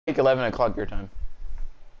Like 11 o'clock your time.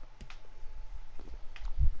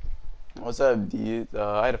 What's up, D?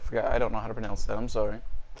 I forgot. I don't know how to pronounce that. I'm sorry.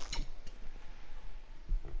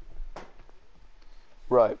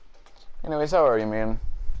 Right. Anyways, how are you, man?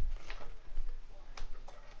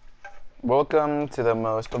 Welcome to the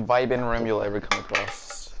most vibing room you'll ever come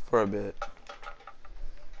across for a bit.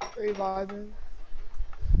 Very vibing.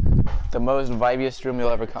 The most vibiest room you'll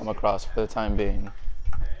ever come across for the time being.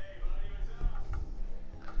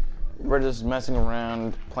 We're just messing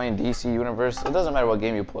around, playing DC Universe. It doesn't matter what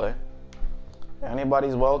game you play.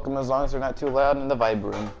 Anybody's welcome as long as they're not too loud in the vibe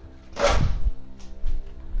room.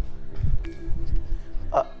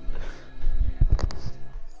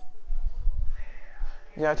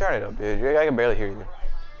 Yeah, turn it up, dude. I can barely hear you.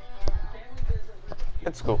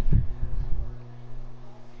 It's cool.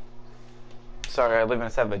 Sorry, I live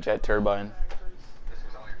inside of a jet turbine.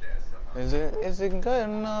 Is it good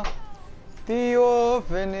enough? The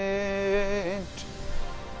orphanage,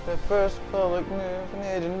 the first public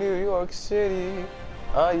orphanage in New York City.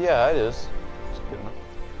 Yeah, it is. It's good enough.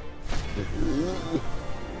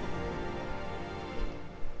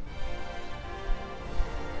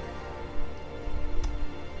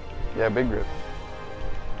 Yeah, big group.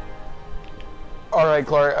 Alright,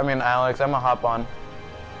 Clark, Alex, I'm gonna hop on.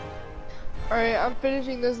 Alright, I'm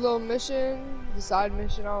finishing this little mission. The side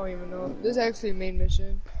mission, I don't even know. This is actually a main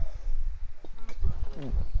mission.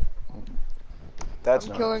 That's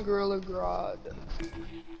I'm killing Gorilla Grodd.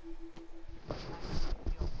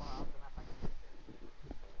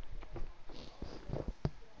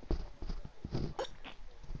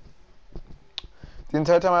 The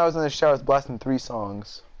entire time I was in the shower, I was blasting 3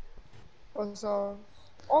 songs. What song?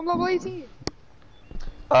 Oh, I'm level 18.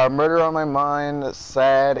 Murder on My Mind,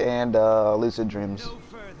 Sad, and Lucid Dreams. No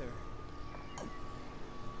further.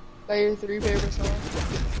 That your 3 favorite songs?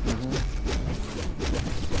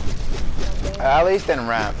 At least in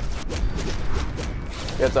rap.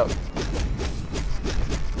 What's up?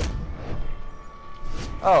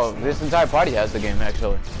 Oh, this entire party has the game,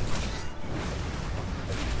 actually.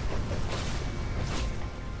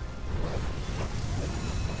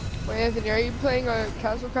 Wait, Anthony, are you playing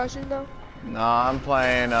Castle Crashing now? No, I'm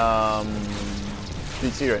playing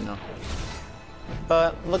PC right now.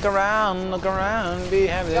 But look around, be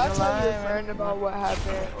happy. Did tell your friend about what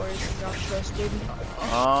happened, or is he not trusted?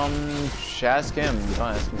 Ask him.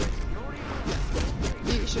 Don't ask me.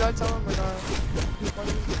 Should I tell him or not?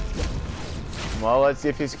 Well, let's see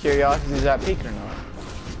if his curiosity is at peak or not.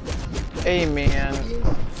 Hey, man.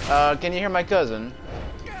 Can you hear my cousin?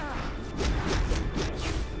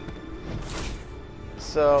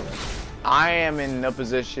 So, I am in no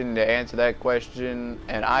position to answer that question,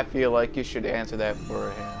 and I feel like you should answer that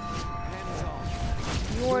for him.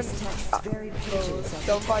 You want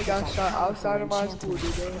somebody got shot outside of my school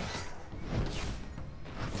today.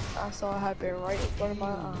 I saw it happen right in front of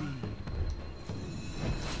my eye.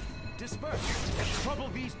 Disperse. Trouble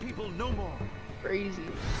these people no more.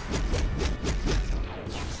 Crazy.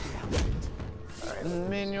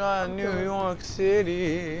 Meanwhile, New York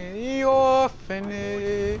City, the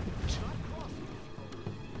orphanage.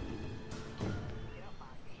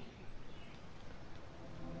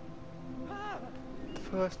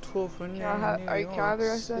 First orphanage, New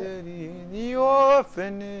York City, the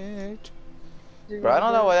orphanage. Bro, I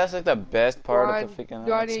don't know why that's like the best part of the freaking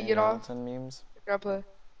Do I need to get off? memes. Can I play?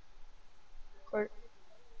 Clark.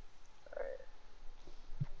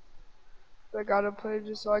 I gotta play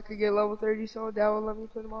just so I could get level 30, so Dad will let me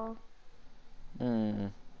play tomorrow.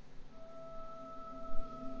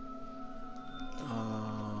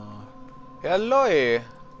 Hello,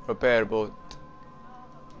 repair boat.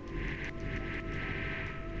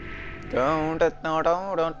 Don't.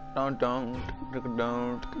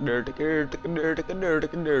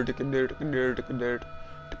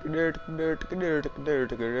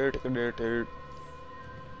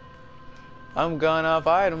 I'm gonna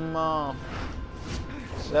fight them all.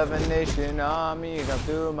 7 Nation Army, come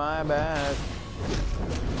do my best.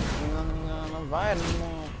 I'm gonna fight them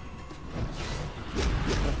all.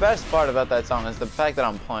 The best part about that song is the fact that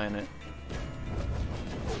I'm playing it.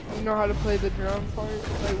 You know how to play the drum part?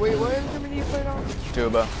 Like, wait, what instrument do you play now?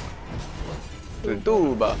 Tuba.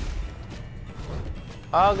 Tuba.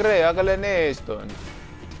 Agale Neston.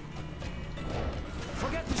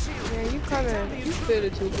 Yeah, you fit a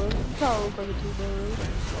tuba. You kinda look like a tuba, really.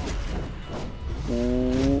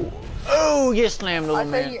 Ooh. Oh, you slammed the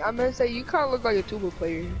little man. I'm gonna say you kinda look like a tuba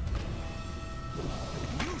player. You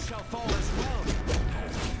shall fall as well.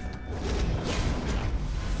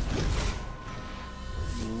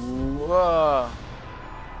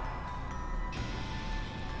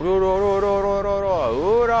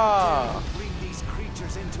 Hoorah! Bring these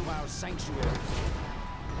creatures into our sanctuary.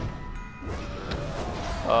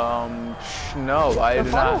 No, I The do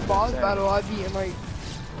final not. boss battle I beat in like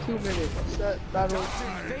 2 minutes. That battle.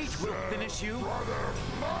 Dr. Fate will finish you.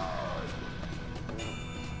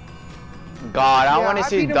 God, I want to I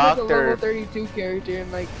see beat him with a level Doctor. 32 character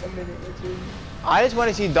in like a minute or two. I just want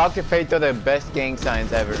to see Dr. Fate throw the best gang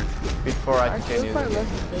signs ever before I Actually, continue. it's probably less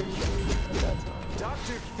than 30 at that time.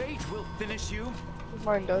 Dr. Fate will finish you.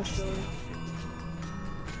 Mine does still.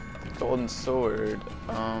 Golden sword.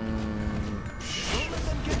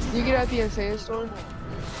 You get it at the insane store?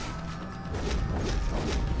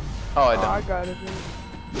 Oh, I Oh, I don't. got it.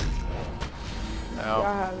 Dude. No. Yeah,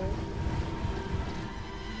 I have it.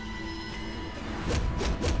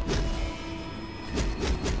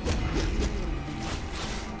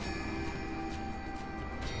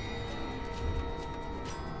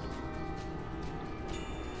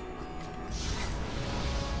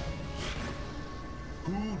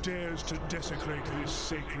 Who dares to desecrate this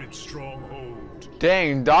sacred stronghold?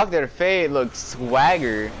 Dang, Dr. Fate looks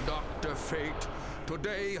swagger. Dr. Fate,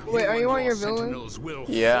 today Wait, are you on and your villain? sentinels will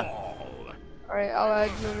Yeah. fall. Alright, I'll add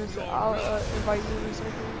you in a second. I'll invite you in a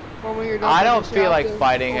second. Well, when you're done I don't with this, feel I'll like do-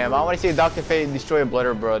 fighting him. I want to see Dr. Fate destroy a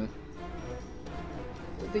Blood.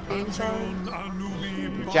 The game sign.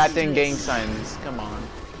 Anubi Captain gang signs. Come on.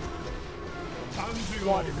 Antion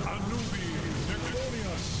Anubi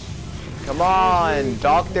Necronius. Come on,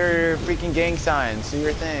 Dr. freaking gang signs. Do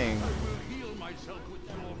your thing. I will heal myself with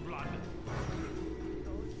your blood.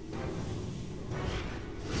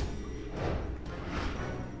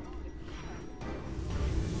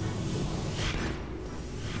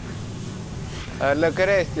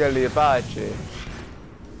 Lucrezia li pace.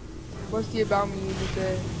 What's the about me you just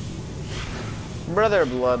said? Brother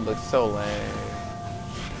Blood looks so lame.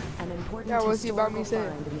 An important Yeah, what's he about me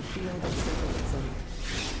historical saying? find in the field of symbolism.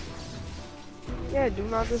 Yeah, do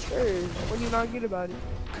not disturb. What do you not get about it?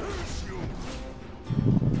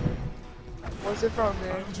 What's it from,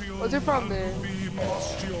 man? What's it from, man?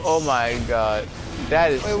 Oh my god.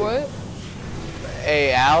 That is. Wait, what?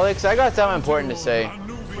 Hey, Alex, I got something important to say.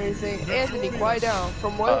 Wait, say, Anthony, quiet down.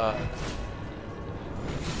 From what?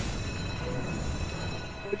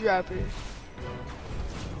 Which rapper?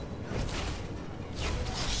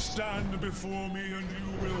 Stand before me and you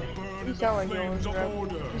will burn You in sound the like you're flames of on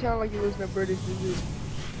order. You sound like you listen to British music.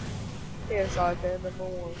 Yeah, sorry, fan,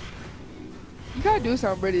 #1. You gotta do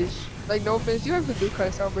sound British. Like, no offense, you actually do kind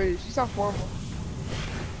of sound British. You sound formal.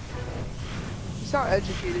 You sound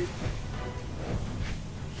educated.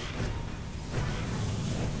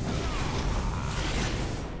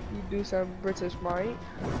 You do sound British, mate.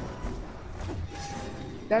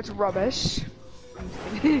 That's rubbish.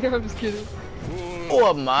 I'm just kidding.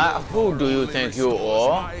 Oh my, who do you think you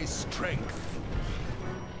are? My strength.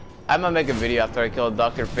 I'm gonna make a video after I kill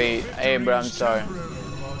Dr. Fate. Hey, bro, I'm sorry.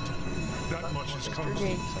 That much is Your coming.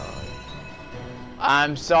 game song.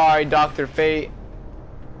 I'm sorry, Dr. Fate.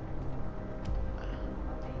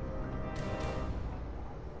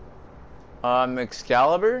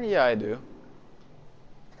 Excalibur? Yeah, I do.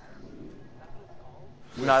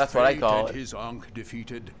 No, that's what I call Fate and it. his Ankh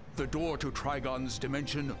defeated, the door to Trigon's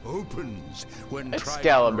dimension opens. When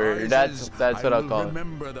Excalibur, Trigon that's rises, what I I'll will call it.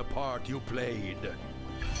 remember the part you played.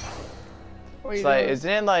 What It's you like, doing? isn't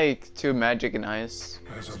it like too magic and ice?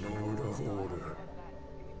 As a lord of order,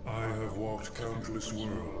 I have walked countless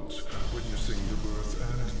worlds, witnessing the birth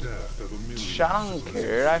and death of a million.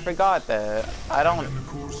 Shankar, I forgot that. I don't. In the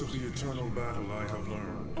course of the eternal battle, I have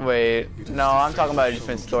learned. Wait, no, I'm talking about a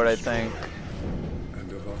different sword, I think.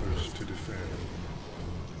 And of others to defend.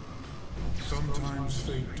 Sometimes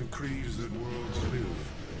fate decrees that worlds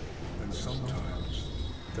live, and sometimes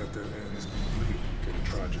that their ends be bleak and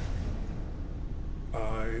tragic.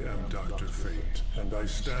 I am Dr. Fate, and I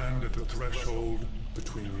stand at the threshold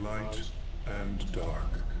between light and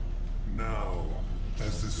dark. Now,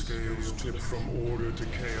 as the scales tip from order to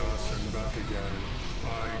chaos and back again,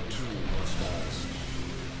 I too must ask,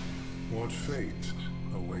 what fate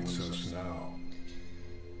awaits us now?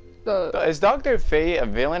 Is Dr. Fate a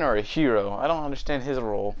villain or a hero? I don't understand his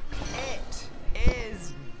role. It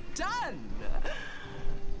is done.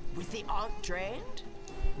 With the Ankh drained,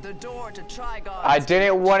 the door to Trigon. I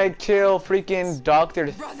didn't want to kill freaking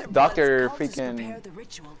Dr. Prepare freaking. the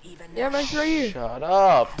ritual even Yeah, now. Max, right here. Shut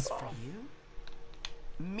up. As for you,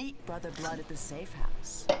 meet Brother Blood at the safe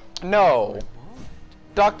house. No.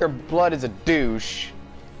 Dr. Blood is a douche.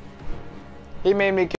 He made me